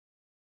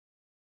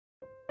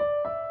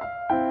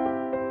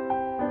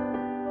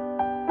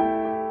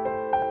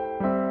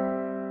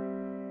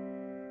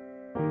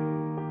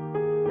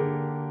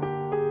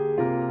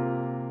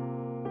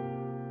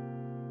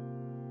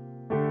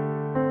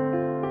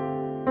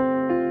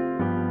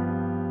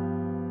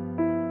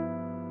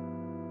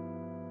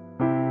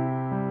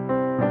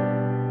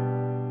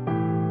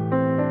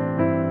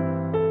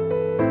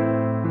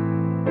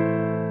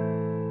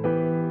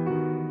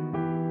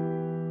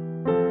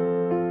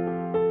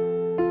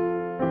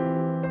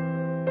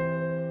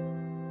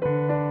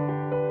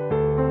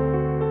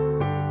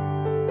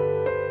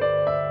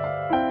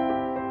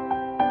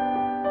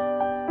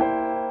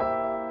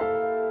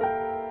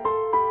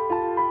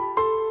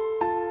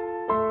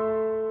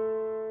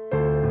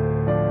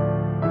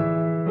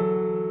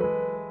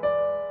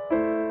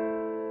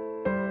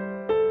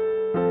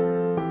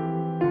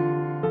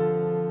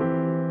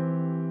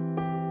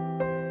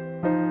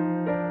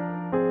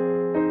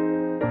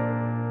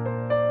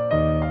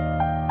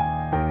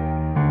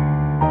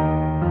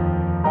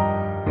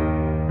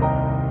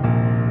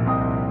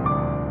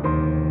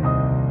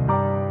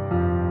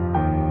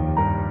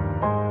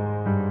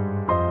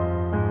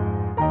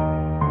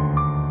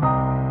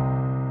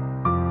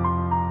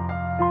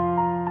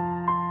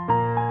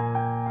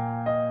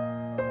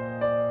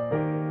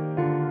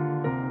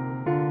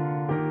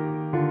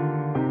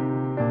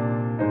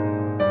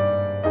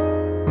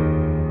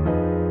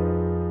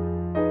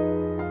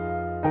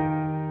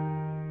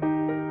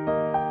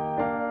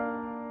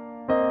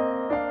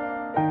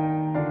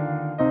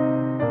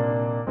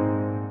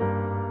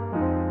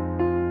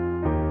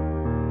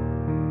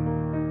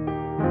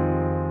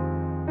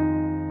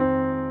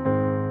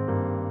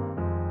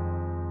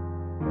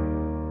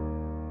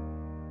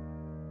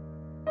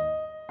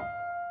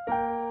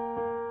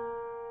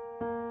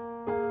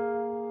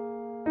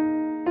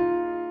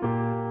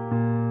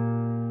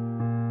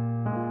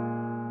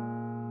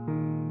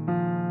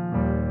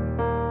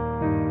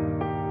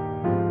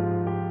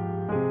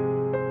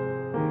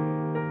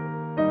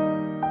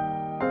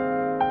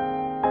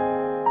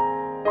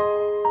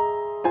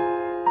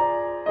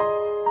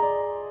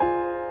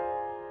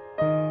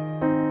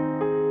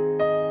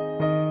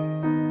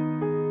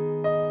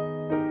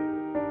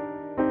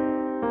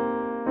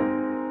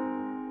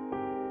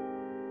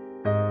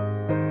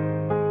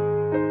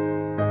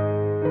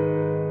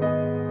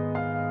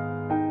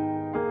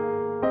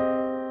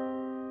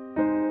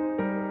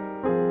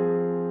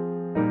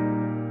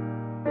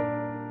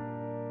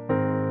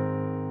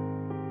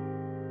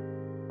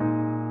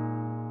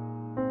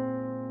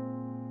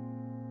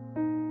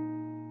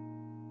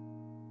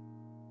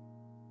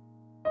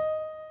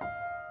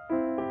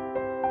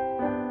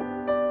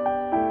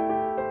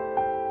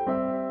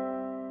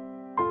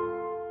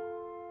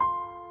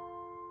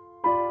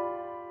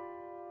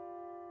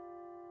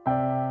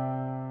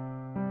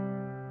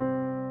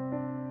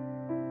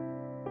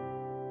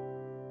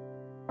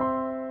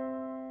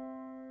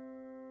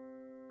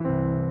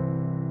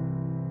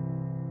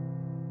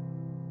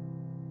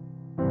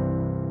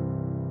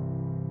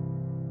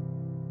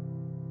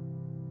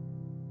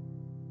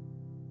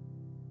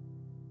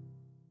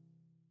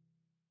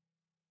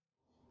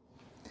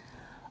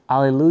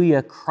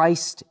Alleluia,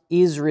 Christ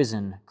is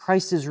risen.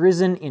 Christ is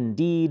risen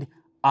indeed.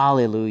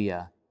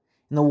 Alleluia.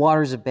 In the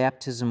waters of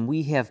baptism,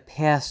 we have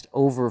passed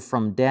over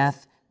from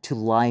death to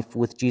life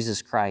with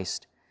Jesus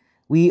Christ.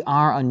 We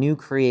are a new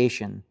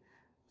creation.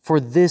 For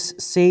this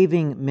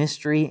saving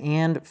mystery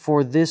and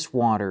for this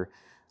water,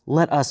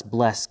 let us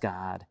bless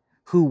God,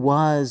 who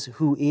was,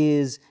 who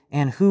is,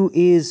 and who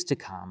is to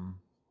come.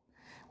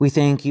 We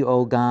thank you,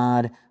 O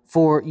God,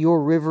 for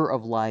your river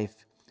of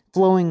life,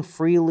 flowing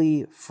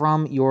freely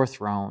from your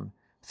throne,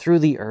 through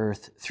the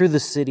earth, through the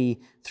city,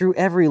 through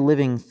every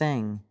living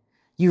thing.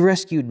 You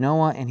rescued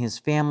Noah and his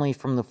family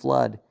from the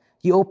flood.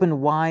 You opened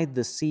wide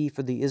the sea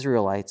for the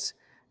Israelites.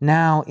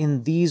 Now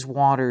in these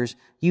waters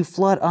you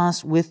flood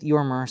us with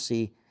your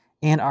mercy,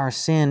 and our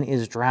sin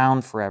is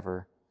drowned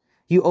forever.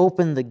 You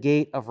open the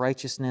gate of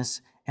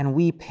righteousness, and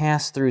we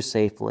pass through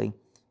safely.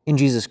 In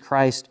Jesus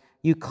Christ,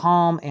 you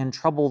calm and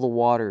trouble the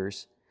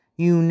waters.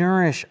 You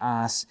nourish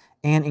us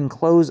and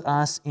enclose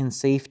us in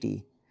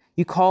safety.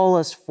 You call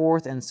us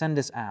forth and send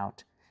us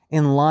out.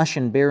 In lush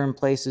and barren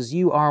places,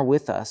 you are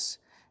with us.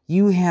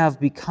 You have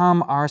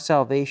become our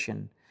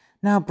salvation.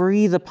 Now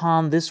breathe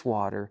upon this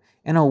water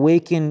and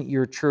awaken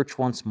your church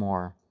once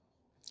more.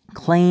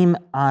 Claim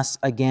us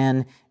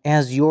again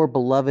as your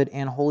beloved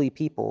and holy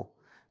people.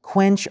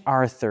 Quench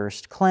our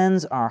thirst,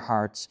 cleanse our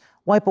hearts,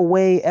 wipe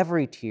away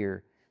every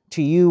tear.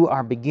 To you,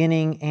 our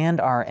beginning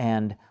and our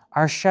end,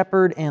 our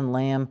shepherd and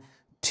lamb,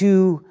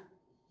 to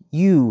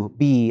you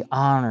be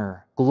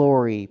honor,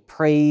 glory,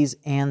 praise,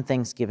 and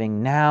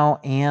thanksgiving now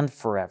and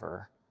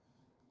forever.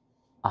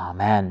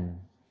 Amen.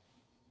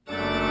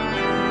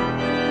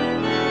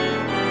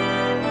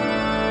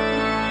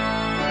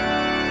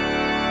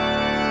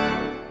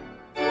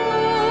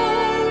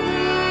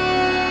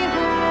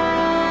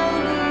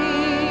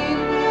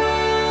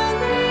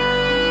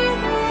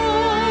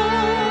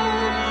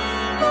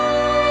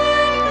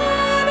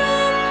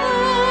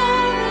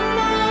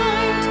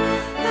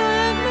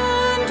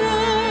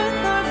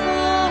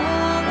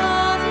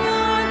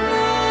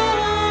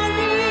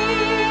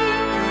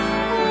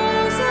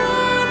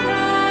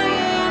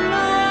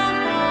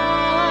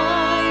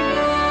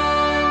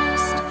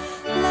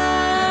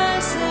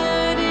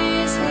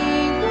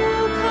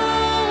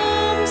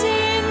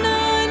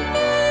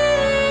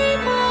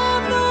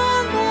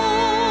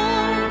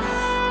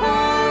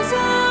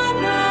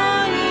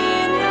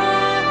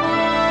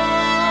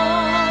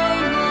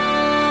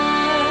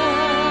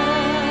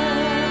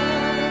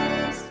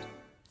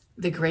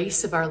 The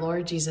grace of our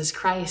Lord Jesus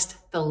Christ,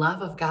 the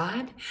love of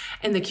God,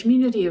 and the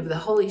community of the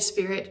Holy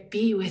Spirit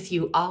be with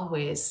you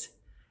always,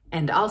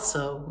 and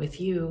also with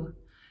you.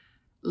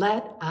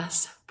 Let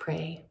us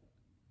pray.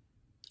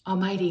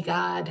 Almighty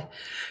God,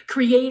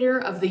 creator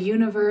of the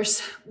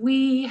universe,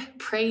 we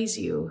praise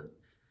you.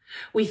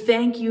 We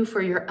thank you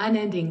for your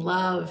unending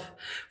love,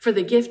 for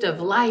the gift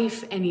of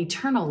life and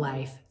eternal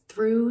life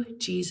through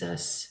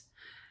Jesus.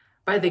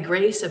 By the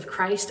grace of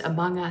Christ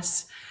among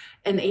us,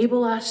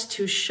 enable us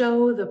to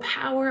show the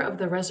power of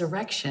the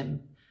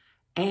resurrection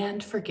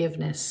and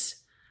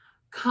forgiveness.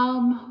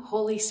 Come,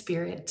 Holy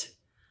Spirit.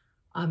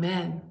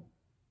 Amen.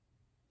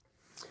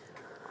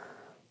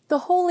 The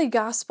Holy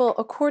Gospel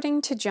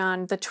according to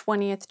John, the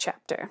 20th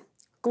chapter.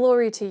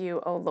 Glory to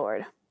you, O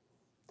Lord.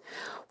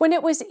 When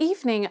it was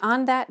evening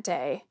on that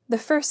day, the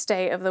first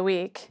day of the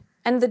week,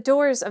 and the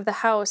doors of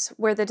the house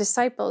where the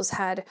disciples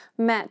had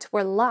met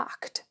were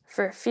locked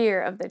for fear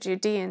of the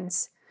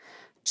Judeans,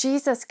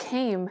 Jesus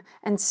came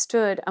and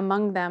stood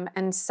among them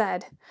and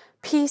said,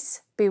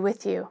 "Peace be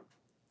with you."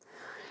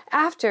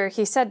 After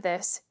he said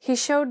this, he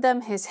showed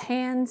them his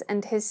hands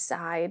and his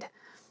side.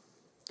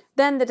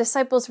 Then the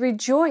disciples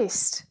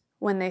rejoiced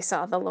when they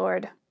saw the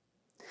Lord.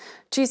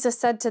 Jesus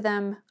said to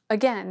them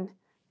again,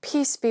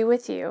 "Peace be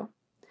with you.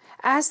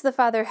 As the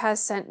Father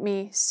has sent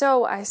me,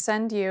 so I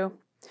send you."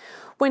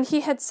 When he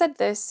had said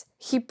this,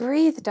 he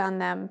breathed on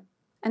them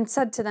and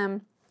said to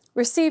them,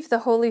 "Receive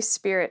the Holy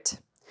Spirit.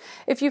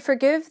 If you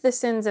forgive the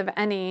sins of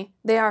any,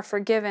 they are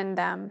forgiven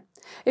them.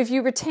 If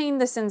you retain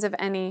the sins of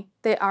any,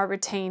 they are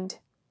retained."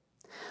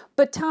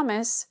 But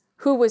Thomas,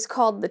 who was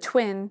called the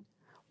twin,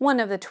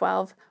 one of the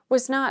 12,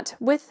 was not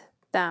with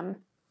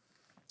them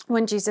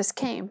when Jesus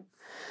came.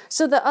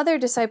 So the other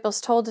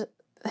disciples told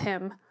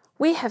him,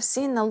 "We have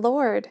seen the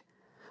Lord."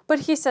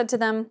 But he said to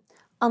them,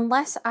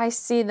 "Unless I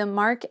see the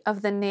mark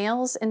of the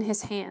nails in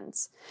his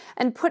hands,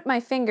 and put my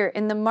finger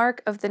in the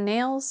mark of the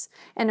nails,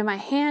 and my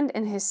hand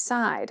in his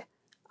side,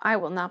 I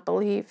will not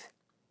believe."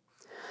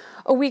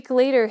 A week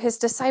later, his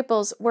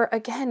disciples were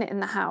again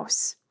in the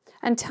house,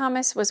 and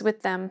Thomas was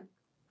with them.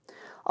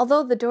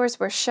 Although the doors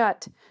were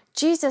shut,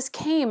 Jesus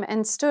came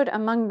and stood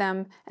among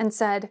them and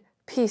said,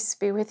 "Peace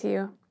be with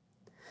you."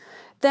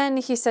 Then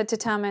he said to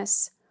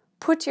Thomas,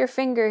 "Put your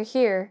finger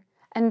here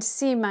and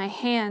see my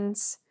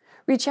hands.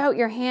 Reach out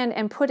your hand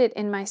and put it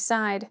in my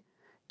side.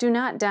 Do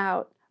not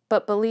doubt,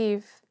 but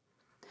believe."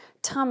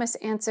 Thomas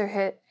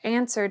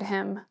answered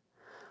him,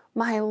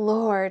 "My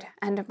Lord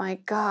and my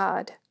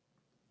God."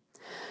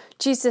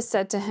 Jesus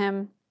said to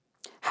him,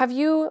 "Have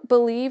you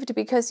believed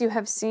because you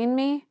have seen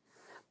me?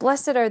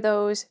 Blessed are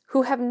those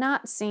who have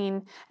not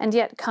seen and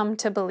yet come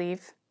to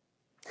believe.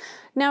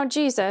 Now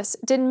Jesus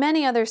did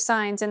many other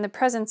signs in the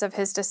presence of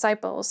his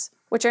disciples,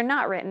 which are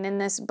not written in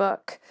this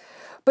book.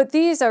 But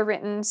these are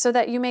written so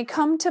that you may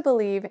come to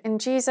believe in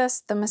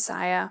Jesus the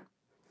Messiah,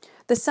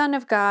 the Son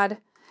of God,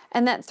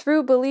 and that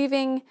through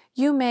believing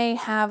you may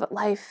have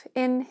life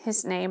in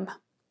his name.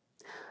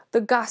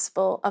 The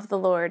Gospel of the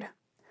Lord.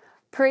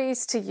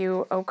 Praise to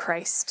you, O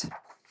Christ.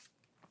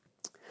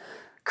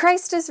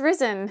 Christ is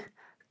risen.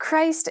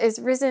 Christ is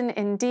risen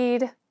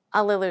indeed.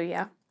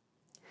 Alleluia.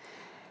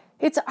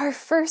 It's our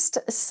first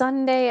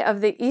Sunday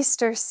of the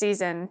Easter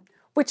season,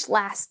 which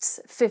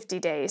lasts 50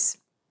 days.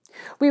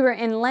 We were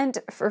in Lent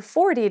for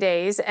 40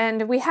 days,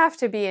 and we have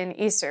to be in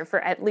Easter for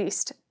at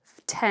least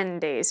 10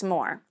 days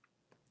more.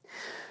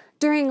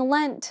 During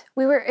Lent,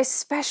 we were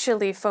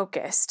especially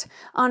focused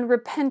on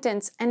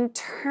repentance and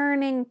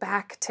turning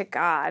back to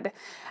God,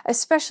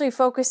 especially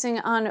focusing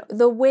on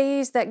the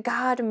ways that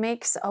God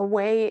makes a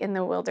way in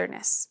the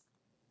wilderness.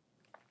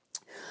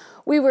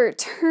 We were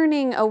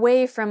turning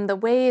away from the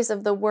ways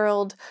of the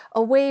world,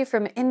 away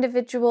from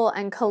individual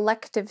and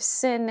collective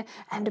sin,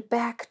 and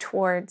back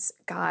towards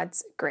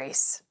God's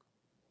grace.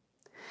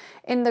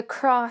 In the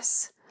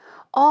cross,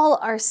 all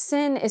our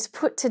sin is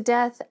put to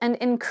death, and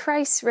in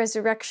Christ's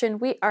resurrection,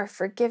 we are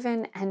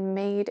forgiven and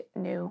made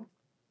new.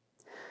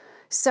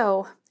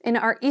 So, in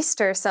our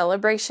Easter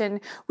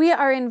celebration, we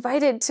are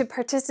invited to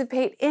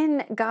participate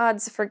in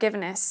God's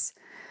forgiveness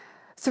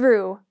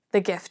through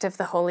the gift of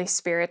the Holy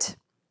Spirit.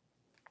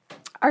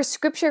 Our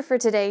scripture for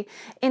today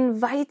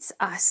invites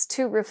us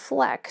to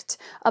reflect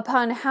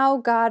upon how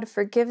God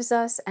forgives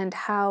us and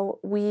how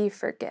we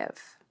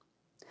forgive.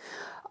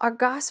 Our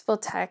gospel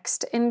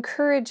text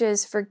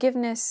encourages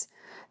forgiveness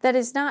that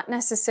is not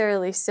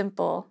necessarily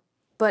simple,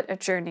 but a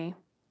journey.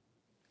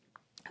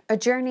 A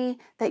journey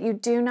that you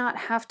do not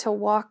have to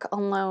walk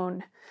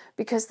alone,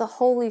 because the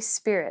Holy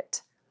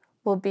Spirit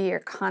will be your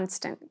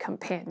constant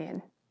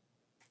companion.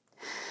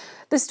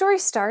 The story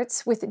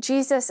starts with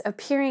Jesus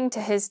appearing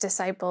to his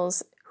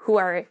disciples who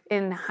are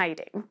in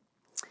hiding.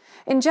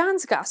 In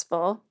John's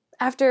gospel,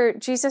 after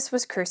Jesus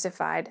was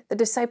crucified, the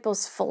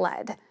disciples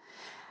fled.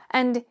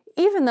 And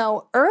even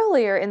though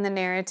earlier in the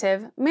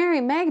narrative,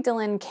 Mary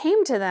Magdalene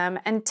came to them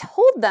and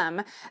told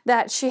them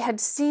that she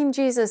had seen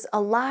Jesus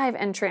alive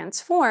and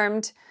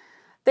transformed,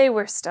 they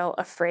were still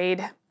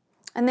afraid,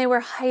 and they were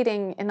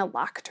hiding in a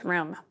locked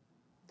room.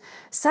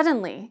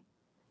 Suddenly,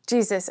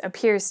 Jesus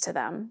appears to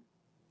them.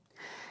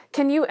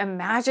 Can you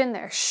imagine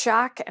their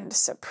shock and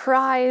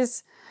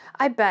surprise?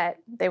 I bet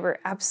they were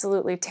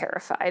absolutely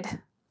terrified.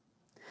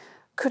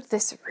 Could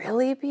this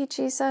really be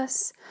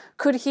Jesus?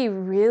 Could he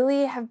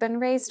really have been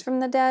raised from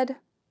the dead?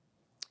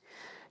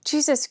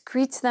 Jesus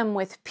greets them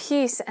with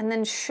peace and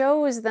then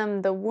shows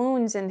them the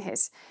wounds in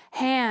his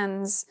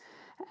hands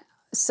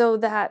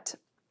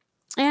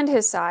and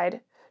his side,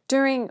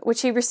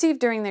 which he received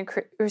during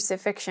the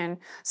crucifixion,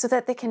 so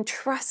that they can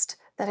trust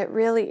that it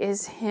really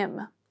is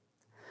him.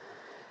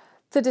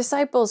 The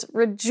disciples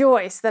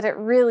rejoice that it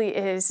really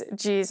is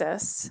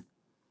Jesus.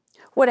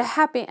 What a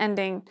happy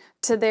ending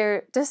to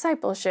their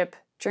discipleship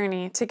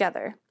journey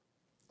together.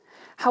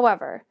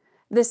 However,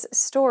 this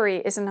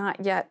story is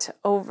not yet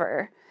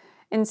over.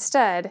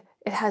 Instead,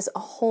 it has a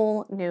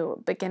whole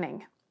new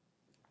beginning.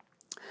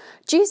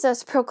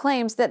 Jesus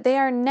proclaims that they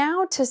are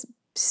now to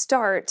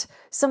start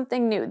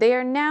something new. They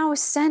are now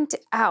sent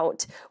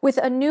out with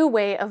a new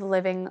way of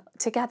living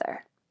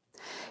together.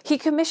 He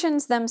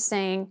commissions them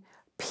saying,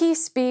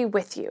 "Peace be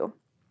with you.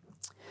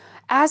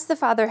 As the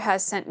Father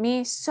has sent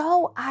me,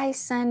 so I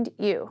send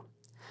you."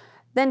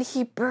 Then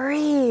he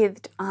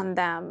breathed on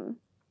them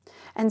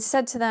and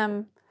said to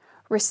them,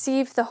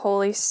 "Receive the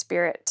Holy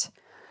Spirit.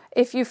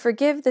 If you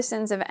forgive the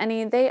sins of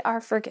any, they are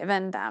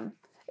forgiven them.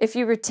 If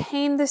you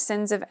retain the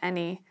sins of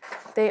any,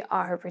 they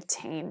are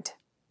retained."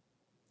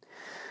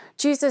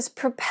 Jesus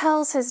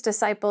propels his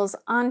disciples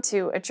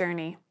onto a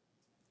journey.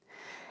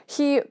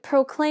 He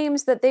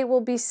proclaims that they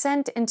will be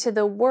sent into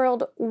the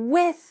world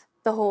with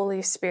the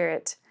Holy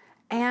Spirit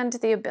and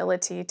the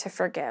ability to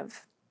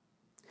forgive.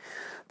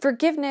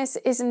 Forgiveness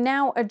is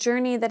now a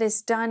journey that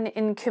is done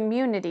in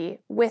community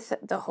with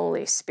the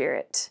Holy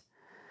Spirit.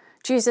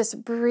 Jesus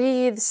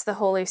breathes the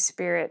Holy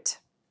Spirit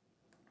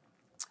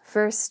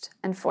first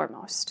and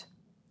foremost.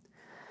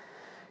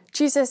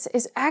 Jesus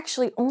is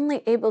actually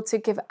only able to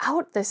give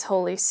out this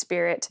Holy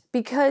Spirit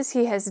because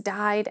he has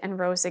died and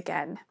rose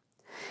again.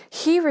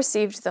 He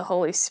received the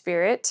Holy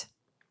Spirit,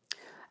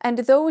 and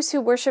those who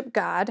worship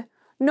God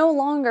no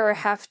longer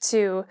have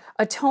to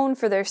atone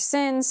for their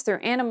sins through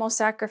animal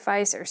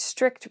sacrifice or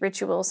strict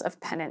rituals of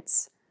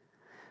penance,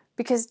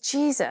 because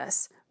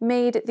Jesus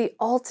made the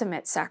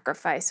ultimate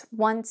sacrifice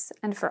once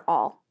and for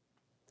all.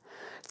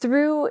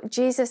 Through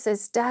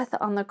Jesus' death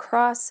on the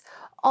cross,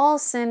 all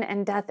sin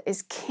and death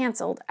is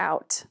canceled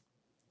out.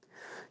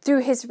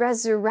 Through his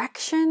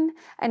resurrection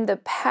and the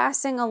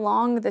passing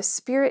along the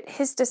Spirit,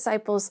 his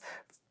disciples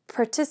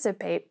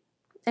participate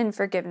in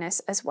forgiveness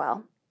as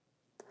well.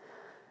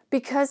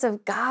 Because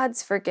of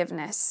God's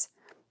forgiveness,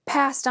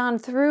 passed on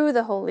through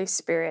the Holy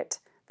Spirit,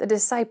 the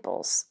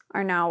disciples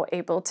are now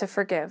able to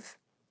forgive.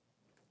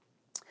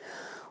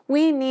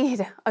 We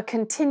need a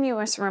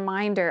continuous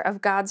reminder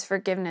of God's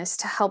forgiveness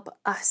to help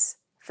us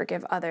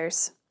forgive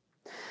others.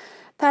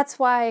 That's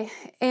why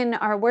in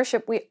our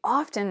worship we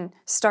often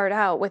start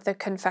out with a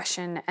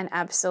confession and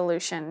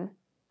absolution.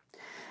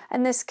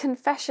 And this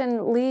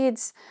confession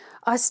leads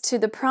us to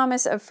the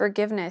promise of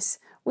forgiveness.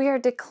 We are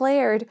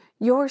declared,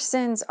 your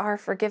sins are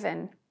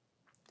forgiven.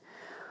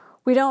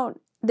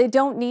 They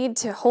don't need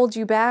to hold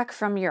you back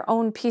from your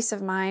own peace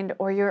of mind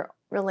or your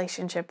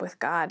relationship with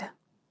God.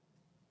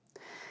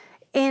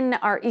 In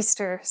our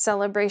Easter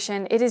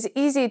celebration, it is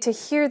easy to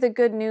hear the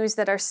good news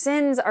that our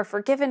sins are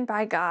forgiven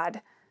by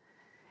God.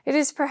 It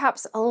is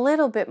perhaps a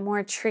little bit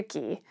more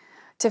tricky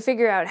to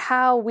figure out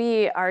how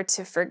we are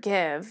to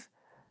forgive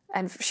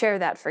and share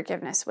that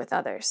forgiveness with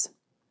others.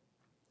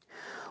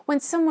 When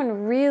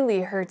someone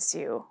really hurts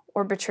you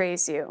or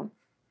betrays you,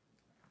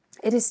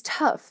 it is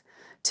tough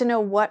to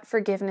know what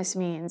forgiveness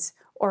means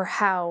or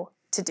how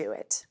to do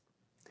it.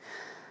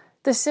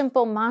 The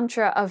simple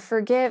mantra of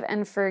forgive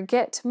and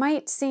forget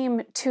might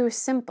seem too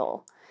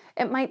simple.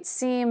 It might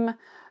seem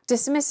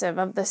dismissive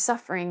of the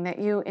suffering that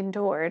you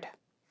endured.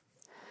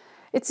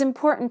 It's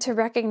important to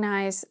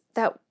recognize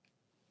that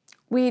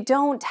we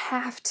don't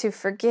have to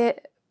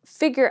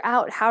figure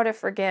out how to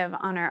forgive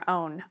on our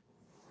own.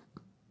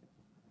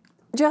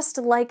 Just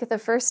like the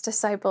first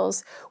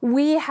disciples,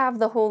 we have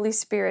the Holy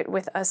Spirit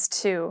with us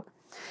too.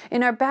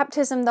 In our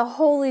baptism, the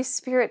Holy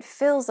Spirit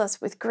fills us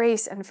with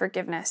grace and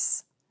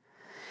forgiveness.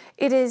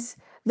 It is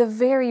the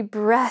very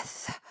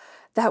breath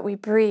that we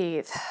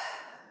breathe.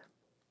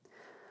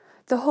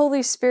 The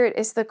Holy Spirit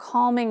is the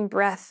calming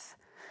breath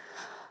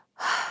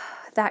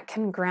that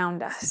can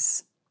ground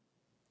us.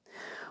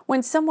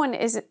 When someone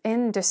is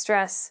in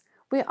distress,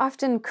 we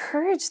often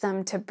encourage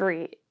them to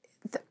breathe.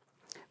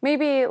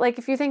 Maybe like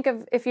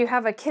if you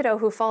have a kiddo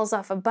who falls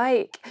off a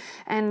bike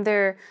and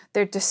they're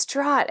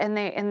distraught and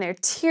they're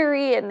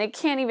teary and they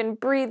can't even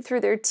breathe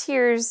through their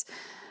tears,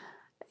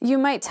 you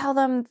might tell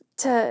them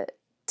to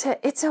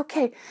it's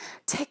okay.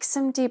 Take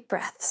some deep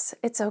breaths.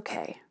 It's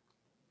okay.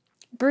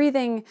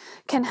 Breathing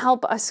can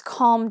help us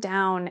calm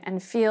down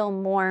and feel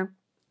more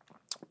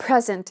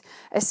present,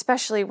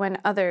 especially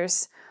when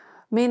others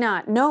may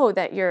not know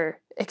that you're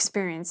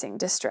experiencing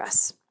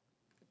distress.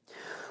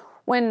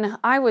 When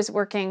I was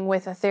working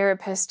with a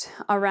therapist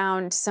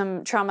around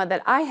some trauma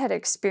that I had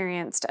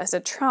experienced as a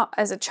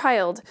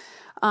child,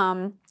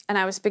 and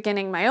I was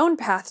beginning my own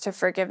path to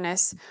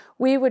forgiveness,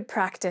 we would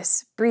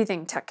practice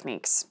breathing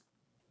techniques.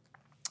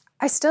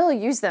 I still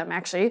use them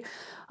actually.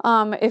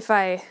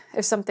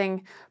 If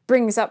something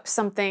brings up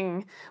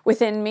something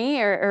within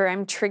me or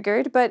I'm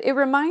triggered, but it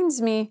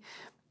reminds me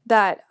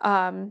that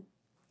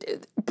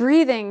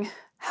breathing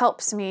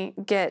helps me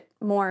get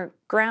more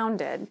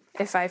grounded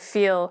if I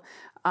feel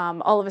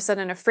all of a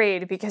sudden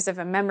afraid because of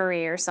a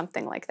memory or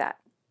something like that.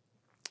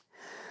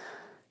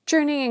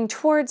 Journeying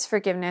towards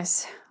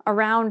forgiveness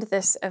around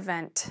this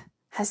event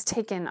has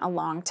taken a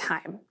long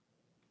time.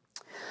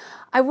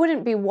 I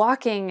wouldn't be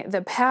walking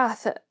the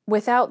path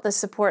without the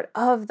support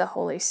of the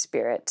Holy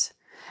Spirit,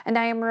 and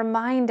I am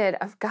reminded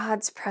of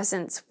God's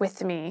presence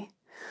with me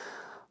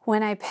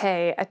when I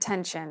pay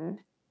attention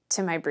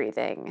to my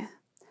breathing.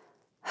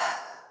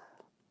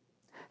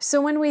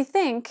 So when we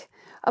think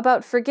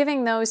about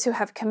forgiving those who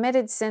have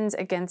committed sins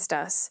against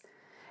us,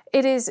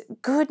 it is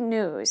good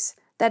news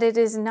that it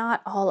is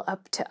not all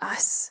up to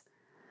us.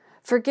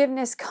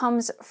 Forgiveness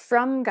comes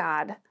from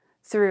God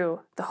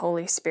through the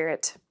Holy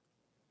Spirit.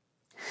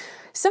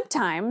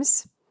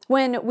 Sometimes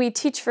when we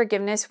teach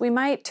forgiveness, we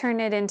might turn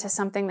it into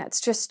something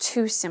that's just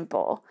too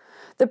simple.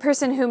 The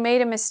person who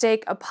made a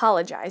mistake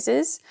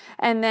apologizes,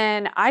 and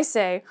then I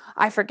say,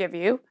 I forgive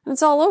you, and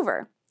it's all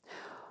over.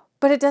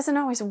 But it doesn't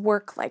always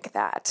work like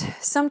that.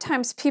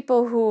 Sometimes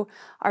people who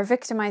are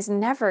victimized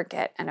never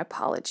get an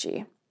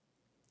apology.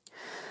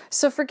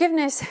 So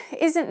forgiveness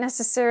isn't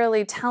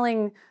necessarily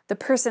telling the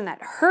person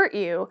that hurt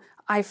you,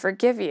 I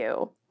forgive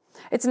you.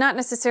 It's not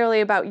necessarily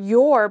about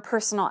your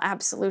personal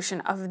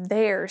absolution of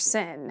their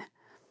sin.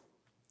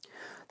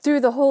 Through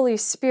the Holy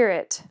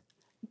Spirit,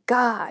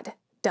 God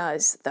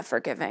does the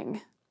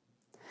forgiving.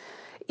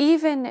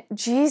 Even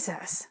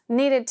Jesus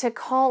needed to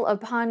call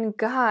upon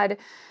God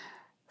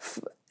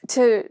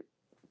to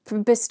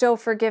bestow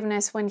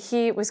forgiveness when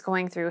he was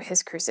going through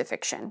his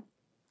crucifixion.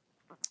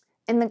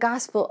 In the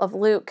Gospel of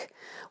Luke,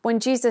 when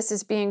Jesus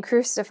is being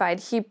crucified,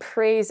 he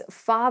prays,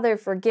 Father,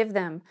 forgive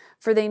them,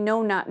 for they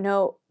do not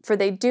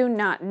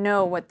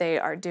know what they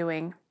are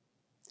doing.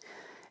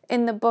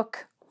 In the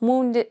book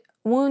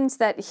Wounds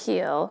That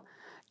Heal,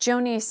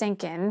 Joni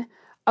Sankin,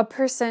 a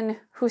person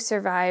who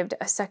survived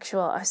a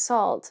sexual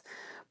assault,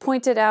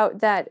 pointed out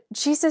that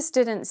Jesus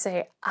didn't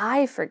say,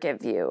 I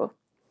forgive you.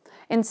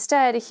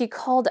 Instead, he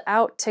called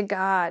out to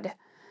God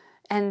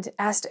and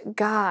asked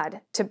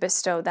God to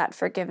bestow that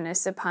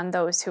forgiveness upon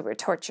those who were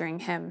torturing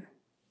him.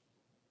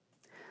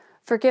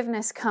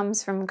 Forgiveness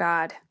comes from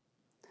God.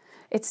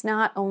 It's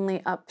not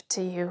only up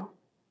to you.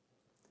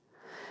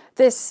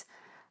 This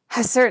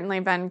has certainly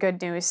been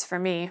good news for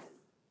me.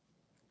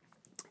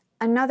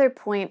 Another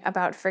point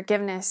about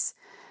forgiveness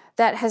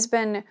that has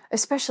been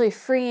especially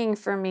freeing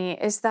for me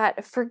is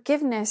that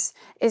forgiveness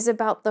is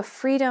about the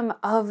freedom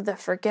of the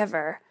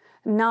forgiver,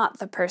 not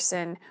the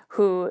person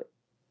who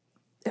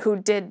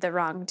did the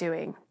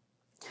wrongdoing.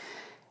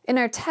 In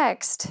our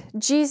text,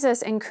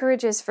 Jesus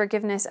encourages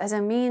forgiveness as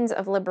a means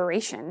of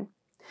liberation.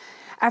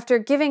 After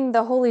giving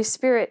the Holy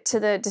Spirit to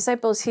the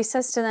disciples, he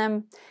says to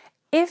them,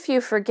 "If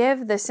you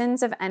forgive the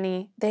sins of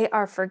any, they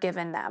are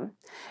forgiven them.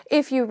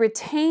 If you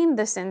retain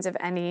the sins of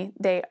any,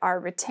 they are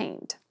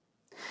retained."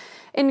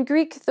 In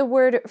Greek, the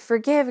word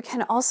forgive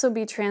can also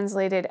be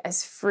translated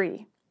as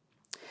free.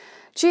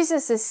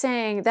 Jesus is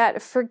saying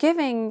that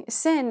forgiving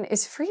sin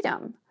is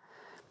freedom.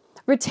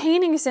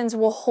 Retaining sins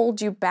will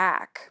hold you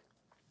back.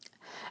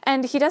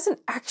 And he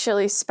doesn't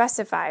actually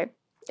specify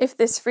if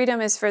this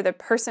freedom is for the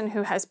person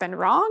who has been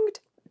wronged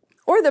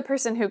or the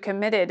person who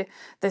committed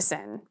the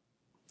sin.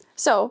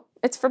 So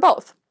it's for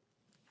both.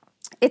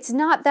 It's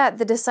not that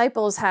the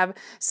disciples have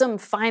some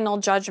final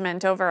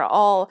judgment over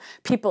all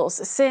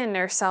people's sin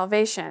or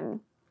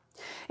salvation.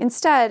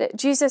 Instead,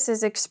 Jesus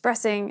is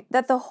expressing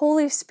that the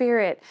Holy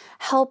Spirit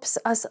helps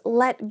us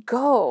let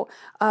go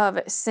of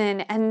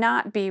sin and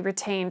not be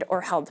retained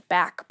or held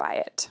back by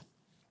it.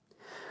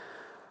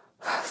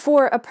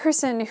 For a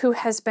person who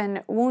has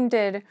been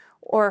wounded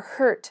or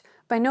hurt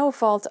by no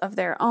fault of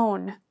their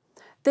own,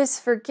 this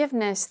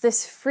forgiveness,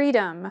 this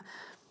freedom,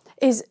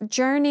 is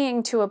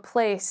journeying to a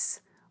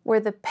place where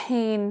the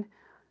pain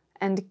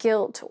and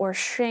guilt or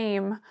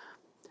shame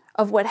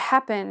of what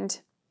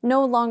happened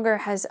no longer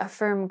has a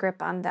firm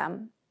grip on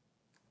them.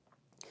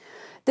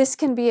 This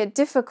can be a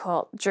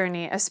difficult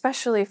journey,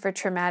 especially for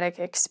traumatic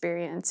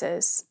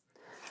experiences.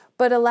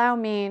 But allow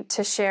me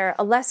to share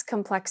a less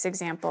complex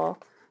example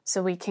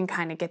so we can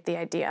kind of get the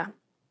idea.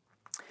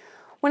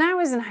 When I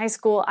was in high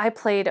school, I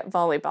played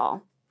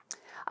volleyball.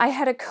 I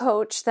had a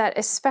coach that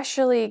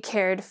especially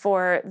cared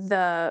for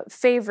her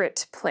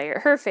favorite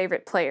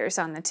players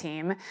on the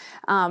team,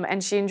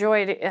 and she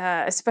enjoyed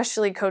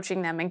especially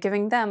coaching them and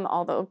giving them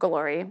all the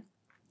glory.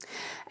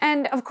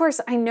 And of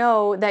course, I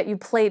know that you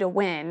play to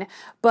win,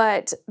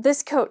 but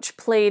this coach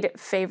played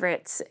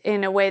favorites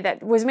in a way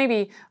that was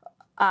maybe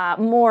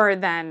more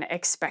than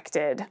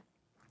expected.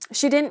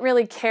 She didn't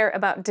really care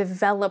about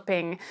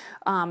developing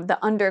the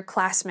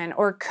underclassmen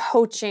or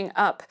coaching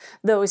up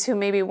those who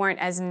maybe weren't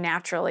as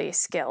naturally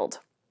skilled.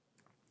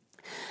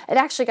 It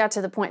actually got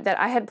to the point that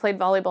I had played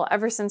volleyball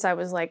ever since I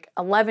was like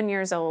 11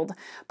 years old,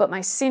 but my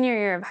senior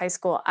year of high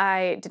school,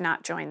 I did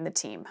not join the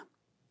team.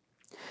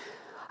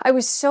 I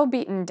was so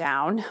beaten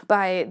down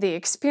by the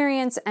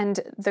experience and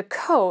the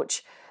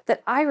coach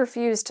that I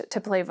refused to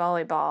play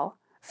volleyball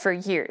for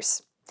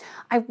years.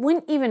 I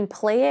wouldn't even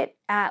play it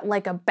at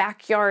like a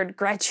backyard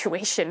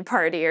graduation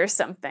party or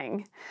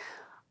something.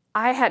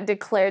 I had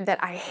declared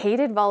that I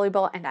hated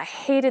volleyball and I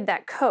hated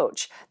that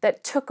coach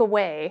that took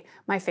away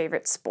my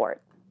favorite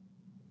sport.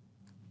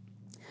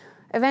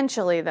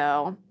 Eventually,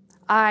 though,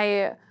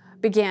 I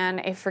began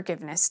a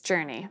forgiveness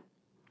journey.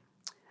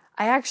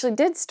 I actually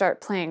did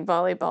start playing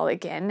volleyball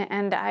again,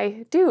 and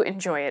I do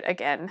enjoy it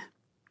again.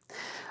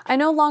 I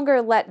no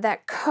longer let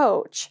that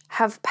coach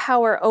have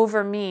power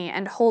over me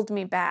and hold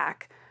me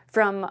back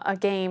from a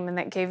game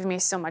that gave me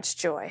so much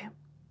joy.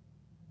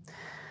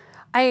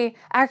 I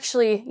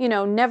actually,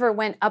 never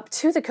went up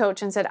to the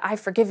coach and said, "I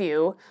forgive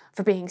you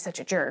for being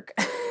such a jerk."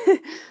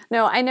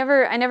 No, I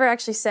never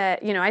actually said,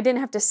 I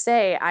didn't have to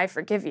say, "I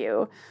forgive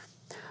you."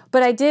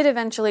 But I did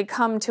eventually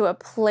come to a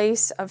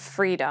place of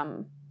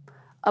freedom,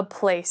 a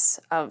place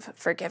of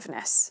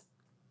forgiveness.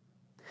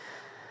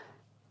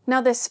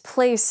 Now, this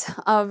place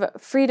of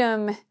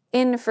freedom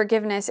in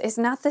forgiveness is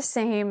not the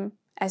same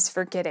as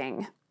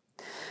forgetting.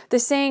 The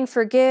saying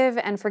forgive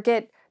and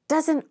forget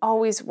doesn't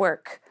always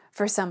work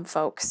for some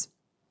folks.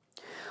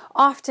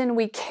 Often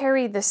we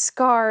carry the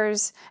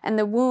scars and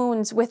the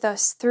wounds with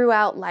us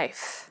throughout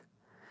life,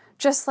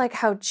 just like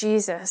how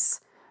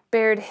Jesus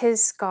bared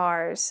his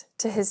scars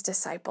to his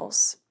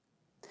disciples.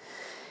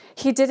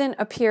 He didn't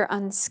appear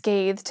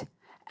unscathed,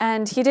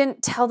 and he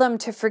didn't tell them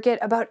to forget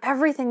about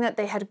everything that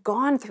they had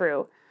gone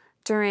through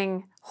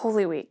during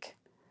Holy Week.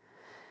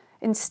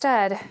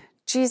 Instead,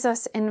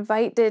 Jesus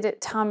invited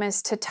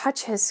Thomas to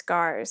touch his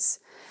scars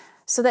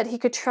so that he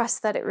could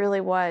trust that it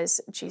really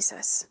was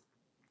Jesus.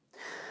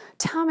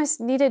 Thomas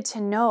needed to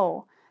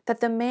know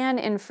that the man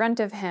in front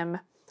of him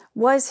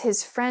was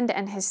his friend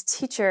and his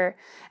teacher,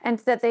 and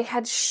that they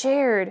had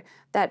shared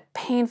that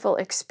painful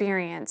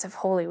experience of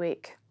Holy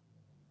Week.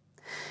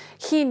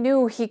 He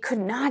knew he could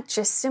not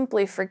just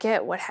simply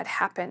forget what had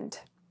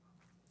happened.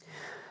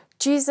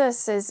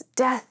 Jesus'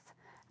 death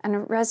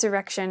and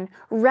resurrection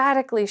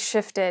radically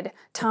shifted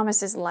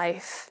Thomas's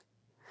life.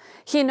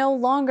 He no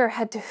longer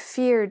had to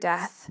fear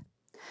death.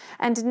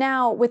 And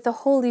now, with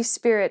the Holy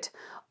Spirit,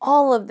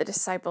 all of the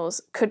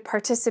disciples could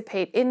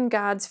participate in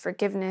God's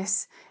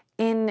forgiveness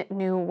in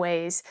new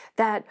ways.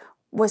 That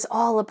was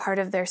all a part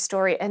of their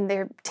story, and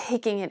they're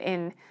taking it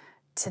in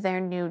to their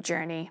new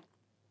journey.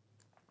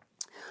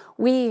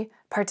 We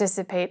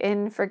participate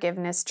in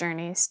forgiveness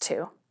journeys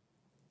too.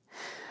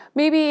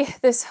 Maybe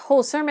this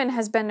whole sermon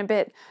has been a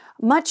bit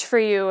much for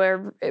you,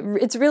 or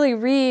it's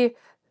really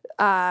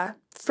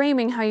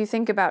framing how you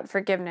think about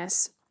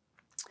forgiveness.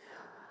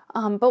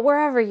 But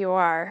wherever you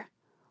are,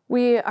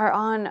 we are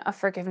on a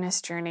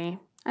forgiveness journey.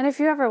 And if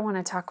you ever want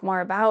to talk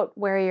more about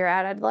where you're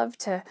at, I'd love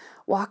to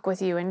walk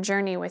with you and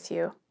journey with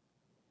you.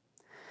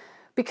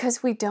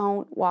 Because we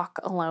don't walk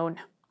alone.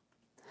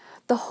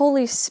 The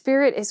Holy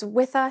Spirit is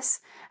with us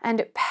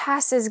and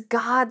passes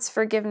God's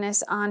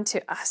forgiveness on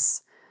to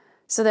us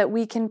so that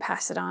we can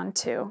pass it on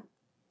too.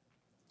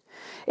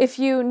 If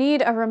you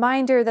need a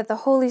reminder that the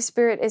Holy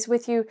Spirit is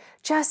with you,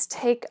 just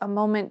take a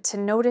moment to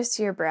notice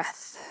your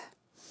breath.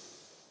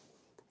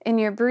 In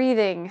your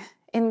breathing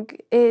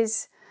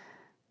is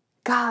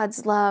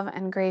God's love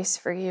and grace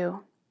for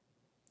you.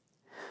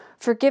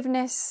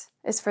 Forgiveness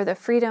is for the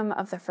freedom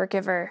of the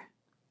forgiver.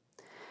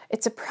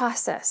 It's a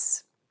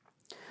process.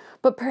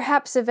 But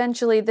perhaps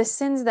eventually the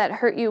sins that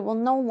hurt you will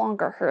no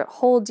longer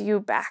hold you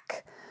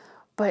back,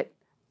 but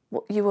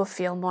you will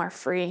feel more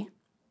free.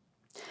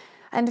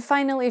 And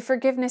finally,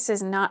 forgiveness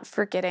is not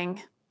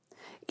forgetting.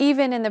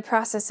 Even in the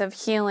process of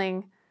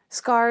healing,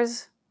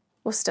 scars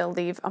will still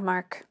leave a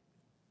mark.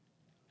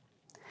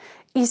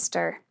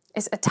 Easter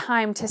is a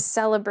time to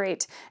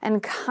celebrate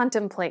and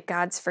contemplate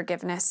God's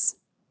forgiveness.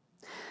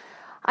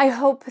 I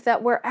hope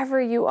that wherever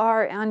you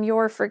are on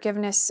your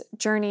forgiveness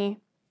journey,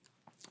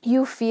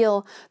 you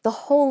feel the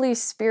Holy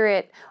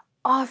Spirit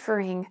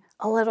offering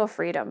a little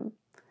freedom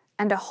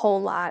and a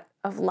whole lot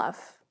of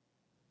love.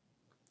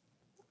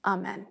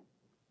 Amen.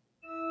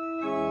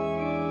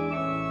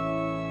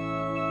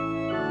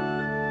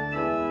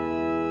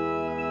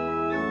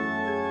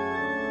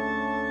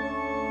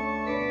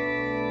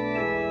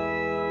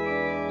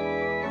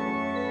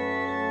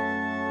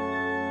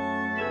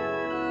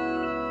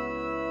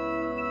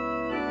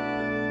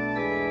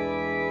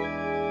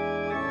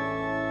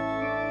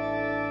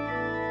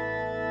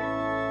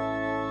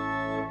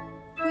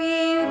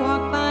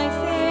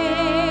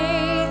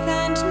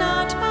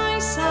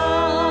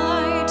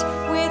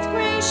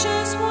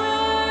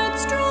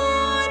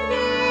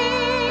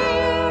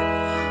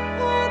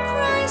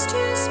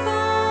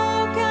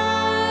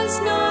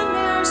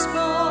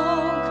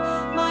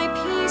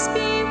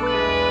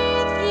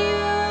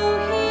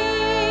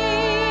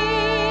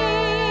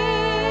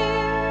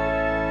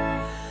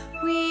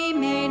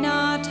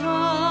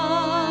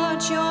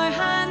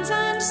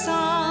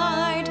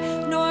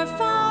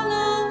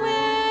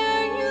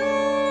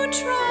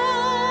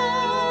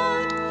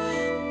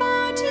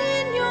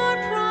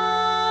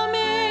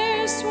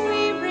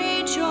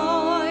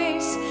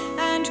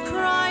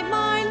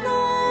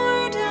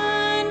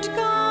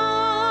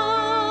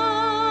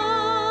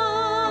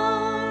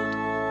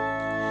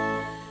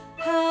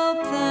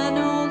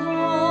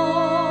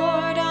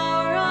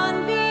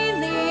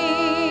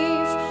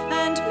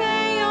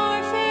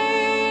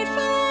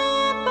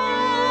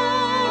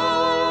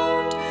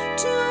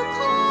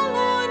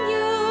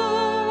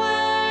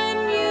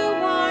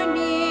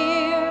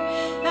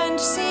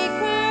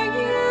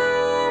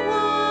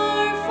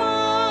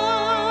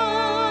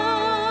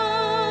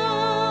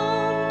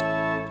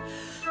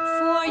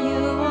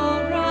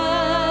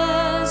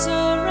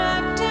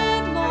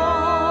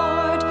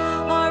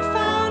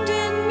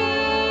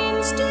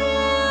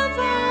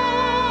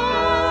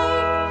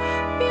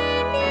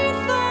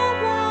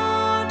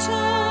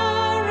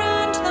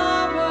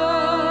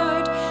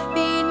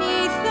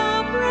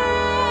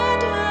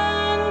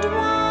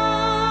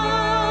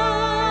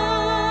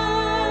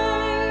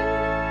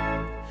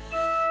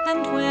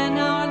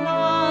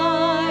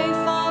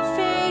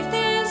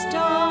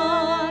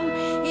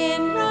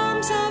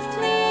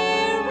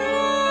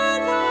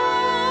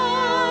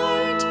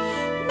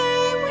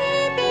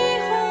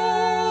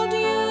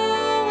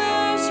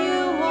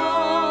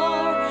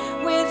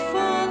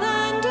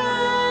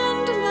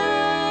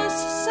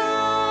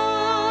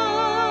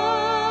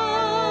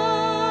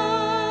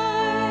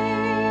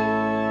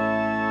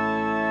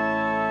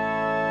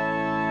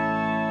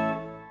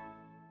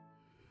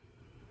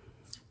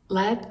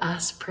 Let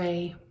us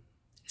pray.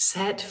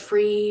 Set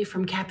free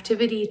from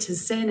captivity to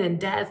sin and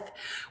death,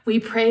 we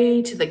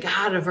pray to the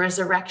God of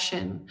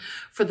resurrection,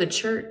 for the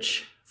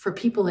church, for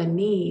people in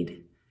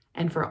need,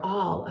 and for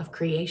all of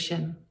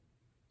creation.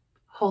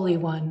 Holy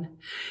One,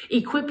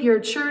 equip your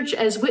church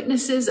as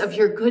witnesses of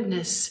your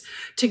goodness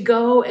to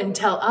go and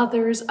tell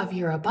others of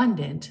your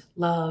abundant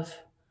love.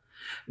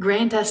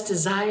 Grant us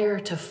desire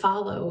to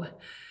follow.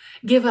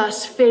 Give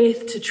us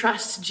faith to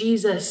trust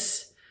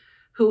Jesus,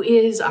 who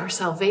is our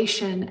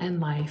salvation and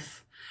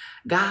life.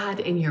 God,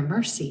 in your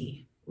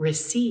mercy,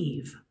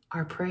 receive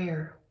our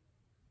prayer.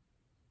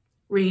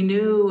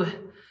 Renew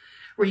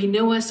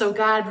us, O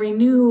God,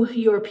 renew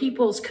your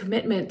people's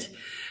commitment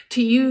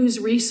to use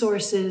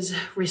resources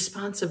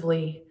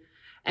responsibly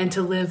and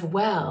to live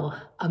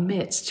well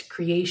amidst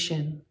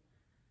creation.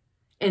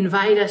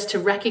 Invite us to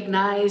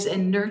recognize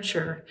and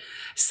nurture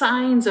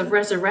signs of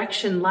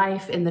resurrection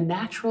life in the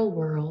natural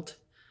world.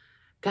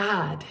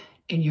 God,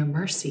 in your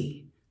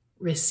mercy,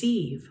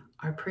 receive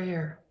our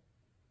prayer.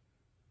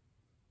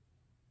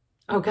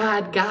 Oh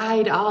God,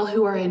 guide all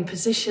who are in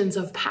positions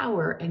of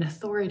power and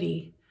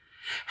authority.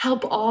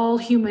 Help all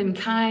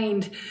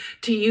humankind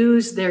to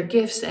use their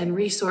gifts and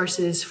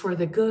resources for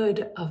the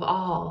good of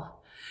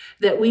all,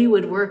 that we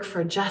would work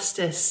for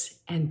justice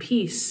and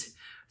peace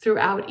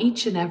throughout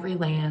each and every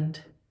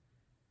land.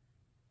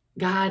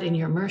 God, in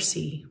your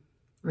mercy,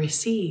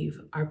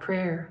 receive our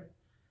prayer.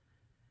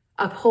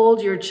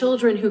 Uphold your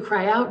children who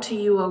cry out to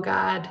you, O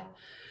God.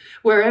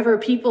 Wherever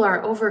people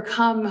are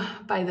overcome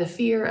by the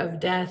fear of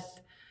death,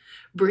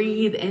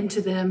 breathe into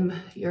them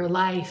your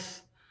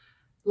life,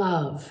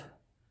 love,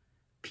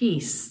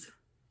 peace,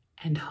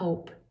 and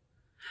hope.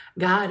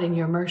 God, in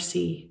your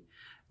mercy,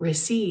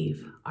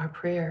 receive our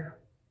prayer.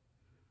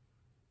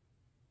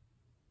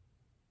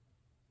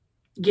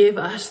 Give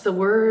us the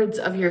words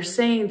of your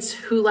saints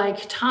who,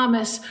 like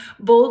Thomas,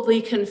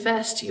 boldly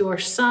confessed your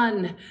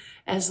Son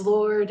as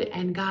Lord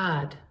and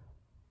God.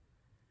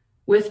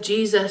 With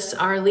Jesus,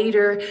 our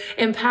leader,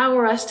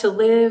 empower us to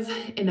live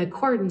in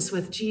accordance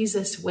with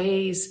Jesus'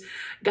 ways.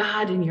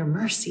 God, in your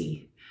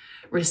mercy,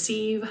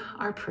 receive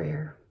our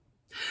prayer.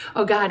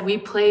 Oh God, we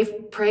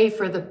pray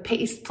for the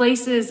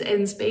places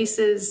and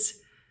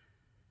spaces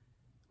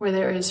where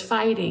there is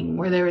fighting,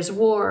 where there is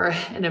war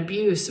and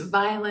abuse,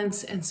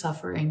 violence and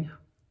suffering.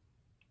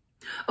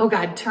 Oh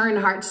God, turn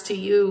hearts to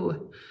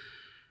you,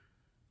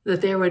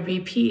 that there would be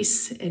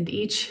peace in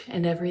each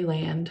and every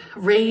land.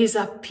 Raise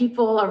up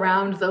people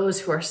around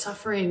those who are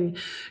suffering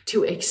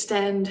to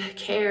extend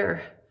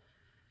care.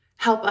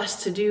 Help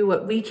us to do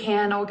what we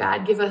can, oh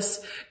God. Give us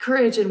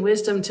courage and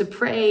wisdom to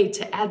pray,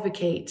 to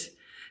advocate,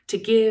 to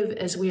give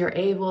as we are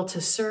able,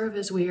 to serve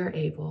as we are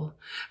able.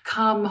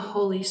 Come,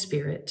 Holy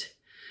Spirit.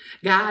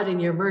 God, in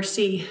your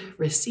mercy,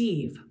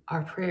 receive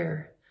our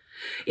prayer.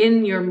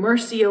 In your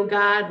mercy, O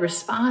God,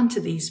 respond to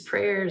these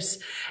prayers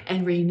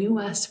and renew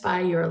us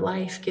by your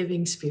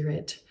life-giving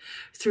Spirit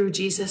through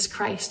Jesus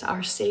Christ,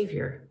 our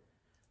Savior.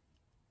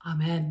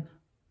 Amen.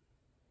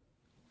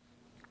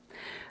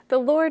 The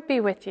Lord be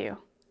with you,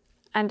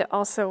 and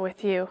also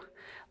with you.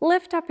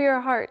 Lift up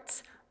your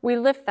hearts. We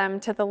lift them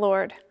to the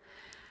Lord.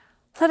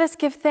 Let us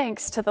give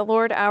thanks to the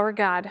Lord our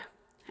God.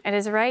 It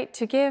is right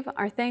to give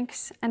our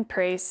thanks and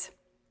praise.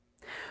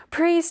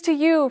 Praise to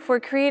you for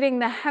creating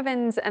the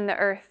heavens and the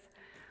earth.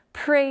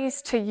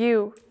 Praise to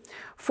you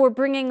for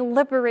bringing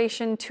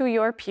liberation to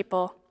your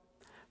people.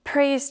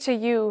 Praise to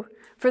you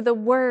for the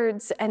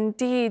words and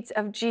deeds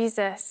of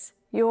Jesus,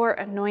 your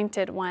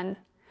anointed one.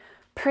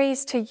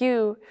 Praise to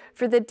you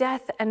for the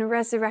death and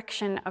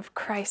resurrection of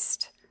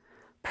Christ.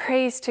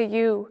 Praise to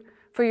you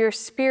for your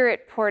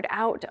Spirit poured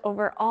out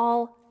over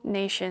all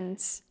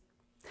nations.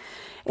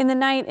 In the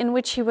night in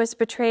which he was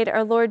betrayed,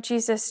 our Lord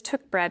Jesus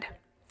took bread,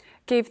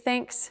 gave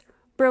thanks,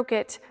 broke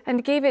it,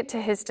 and gave it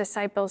to his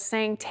disciples,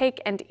 saying,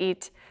 "Take and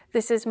eat.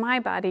 This is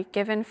my body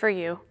given for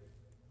you.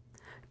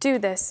 Do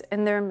this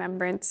in the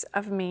remembrance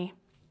of me."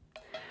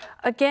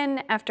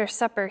 Again, after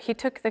supper, he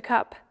took the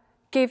cup,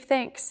 gave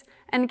thanks,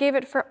 and gave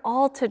it for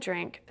all to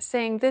drink,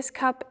 saying, "This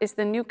cup is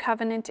the new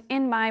covenant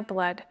in my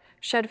blood,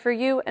 shed for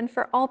you and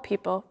for all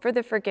people for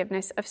the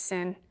forgiveness of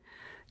sin.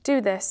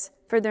 Do this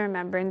for the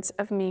remembrance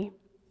of me."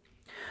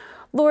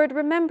 Lord,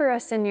 remember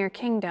us in your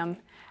kingdom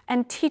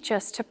and teach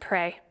us to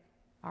pray.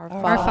 Our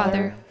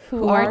Father,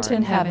 who art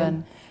in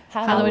heaven,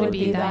 hallowed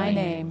be thy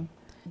name.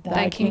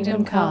 Thy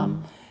kingdom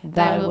come,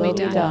 thy will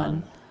be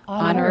done,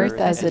 on earth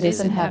as it is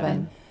in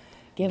heaven.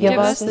 Give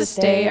us this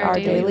day our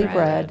daily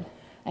bread,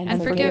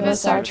 and forgive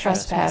us our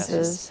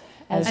trespasses,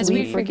 as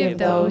we forgive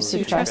those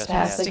who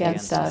trespass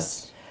against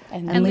us.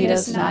 And lead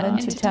us not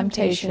into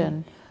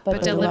temptation,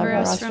 but deliver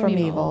us from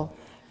evil.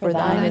 For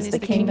thine is the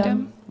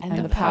kingdom, and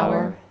the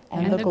power,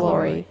 and the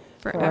glory,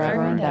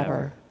 forever and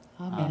ever.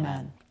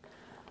 Amen.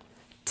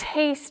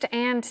 Taste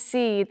and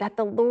see that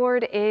the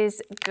Lord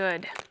is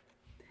good.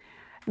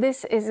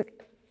 This is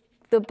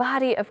the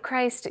body of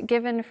Christ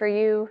given for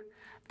you,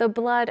 the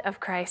blood of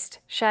Christ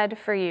shed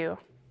for you.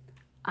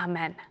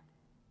 Amen.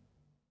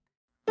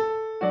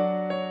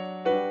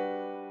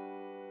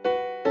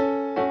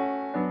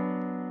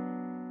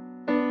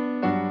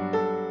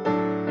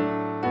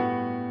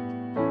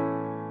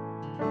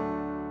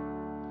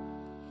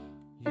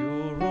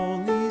 Your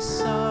only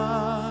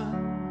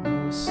Son,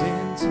 no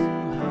sin too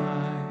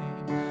high,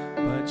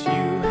 but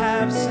you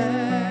have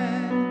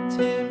sent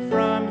him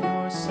from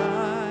your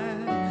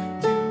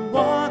side to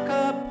walk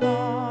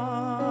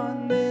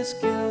upon this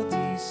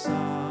guilty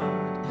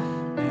sod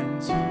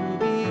and to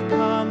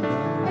become the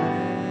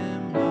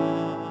Lamb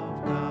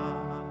of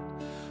God.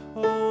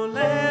 O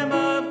Lamb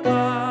of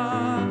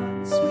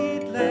God,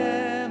 sweet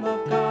Lamb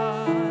of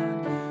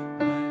God,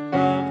 I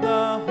love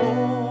the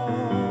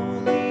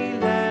holy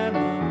Lamb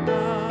of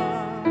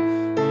God.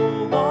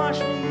 Oh, wash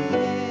me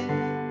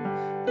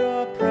in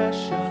your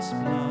precious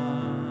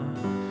blood,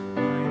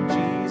 my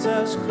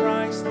Jesus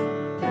Christ, the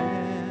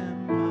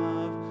Lamb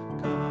of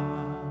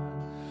God.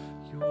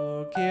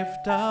 Your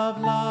gift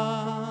of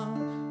love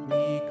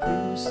we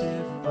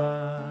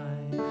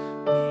crucified,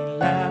 we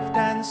laughed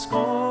and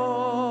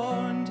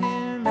scorned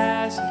him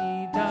as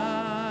he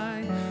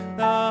died.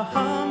 The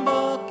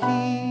humble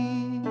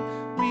King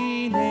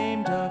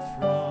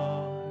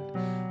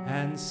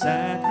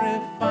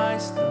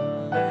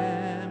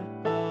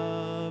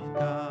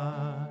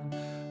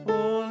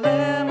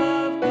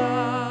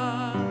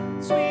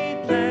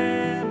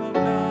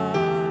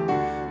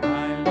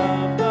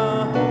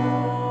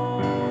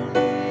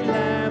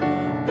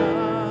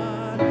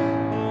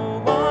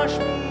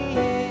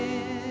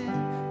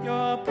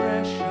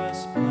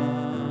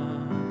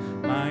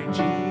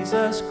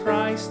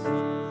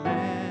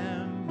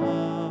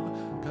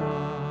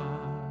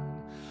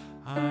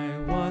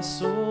was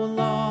so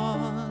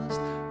lost,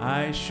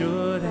 I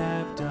should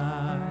have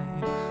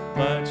died,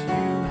 but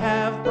you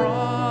have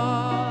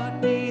brought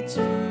me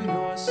to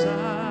your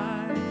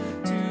side,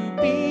 to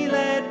be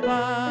led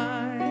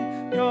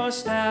by your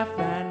staff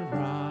and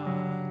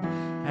rod,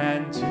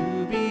 and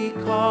to be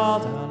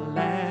called a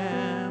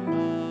Lamb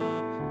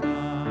of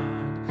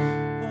God.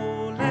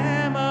 O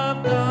Lamb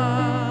of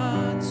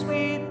God,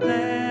 sweet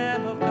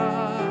Lamb of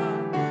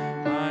God,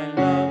 I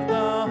love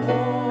the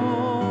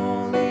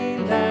holy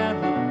Lamb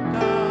of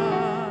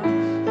God.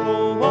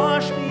 Oh,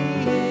 wash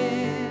me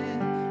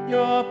in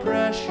your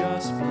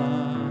precious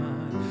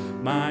blood,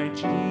 my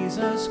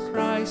Jesus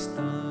Christ,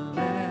 the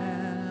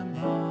Lamb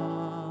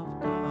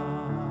of God.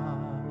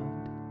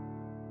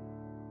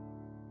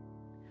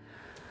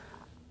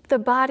 The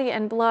body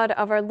and blood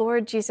of our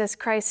Lord Jesus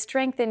Christ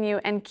strengthen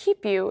you and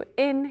keep you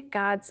in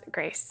God's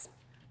grace.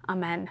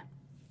 Amen.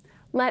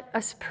 Let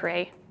us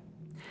pray.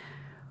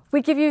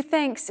 We give you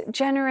thanks,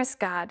 generous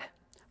God,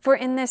 for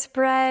in this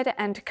bread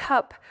and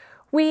cup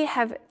we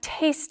have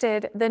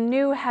tasted the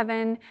new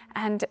heaven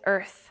and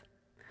earth,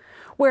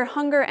 where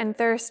hunger and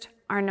thirst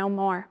are no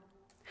more.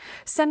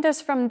 Send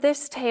us from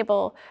this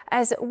table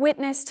as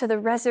witness to the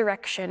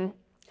resurrection,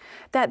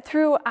 that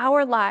through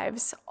our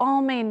lives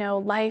all may know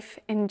life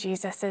in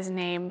Jesus'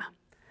 name.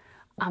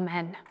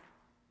 Amen.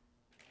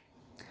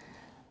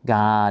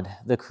 God,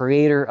 the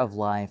creator of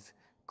life,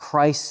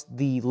 Christ,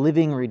 the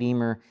living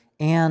Redeemer,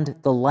 and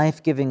the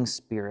life-giving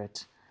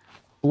Spirit,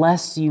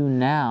 bless you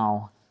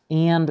now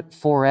and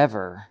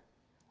forever.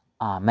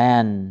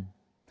 Amen.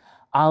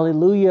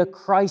 Alleluia,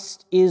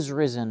 Christ is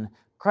risen.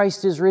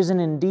 Christ is risen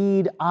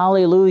indeed.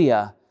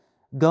 Alleluia.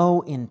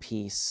 Go in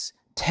peace.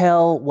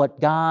 Tell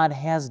what God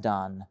has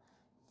done.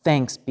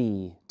 Thanks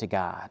be to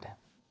God.